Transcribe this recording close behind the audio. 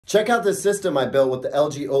Check out this system I built with the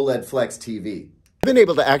LG OLED Flex TV. I've been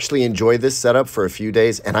able to actually enjoy this setup for a few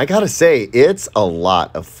days, and I gotta say, it's a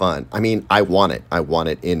lot of fun. I mean, I want it. I want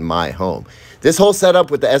it in my home. This whole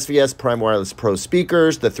setup with the SVS Prime Wireless Pro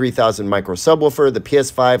speakers, the 3000 micro subwoofer, the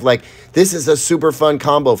PS5, like, this is a super fun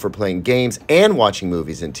combo for playing games and watching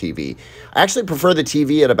movies and TV. I actually prefer the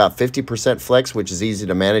TV at about 50% flex, which is easy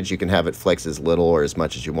to manage. You can have it flex as little or as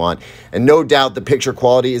much as you want. And no doubt the picture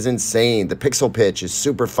quality is insane. The pixel pitch is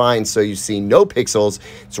super fine, so you see no pixels.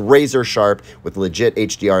 It's razor sharp with legit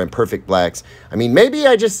HDR and perfect blacks. I mean, maybe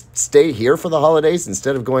I just stay here for the holidays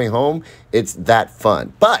instead of going home. It's that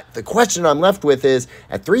fun. But the question I'm left with is,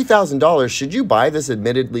 at $3,000, should you buy this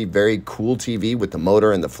admittedly very cool TV with the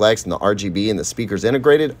motor and the flex and the RGB and the speakers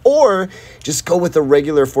integrated, or just go with a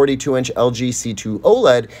regular 42-inch LG C2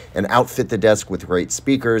 OLED and outfit the desk with great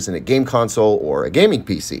speakers and a game console or a gaming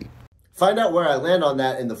PC? Find out where I land on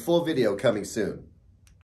that in the full video coming soon.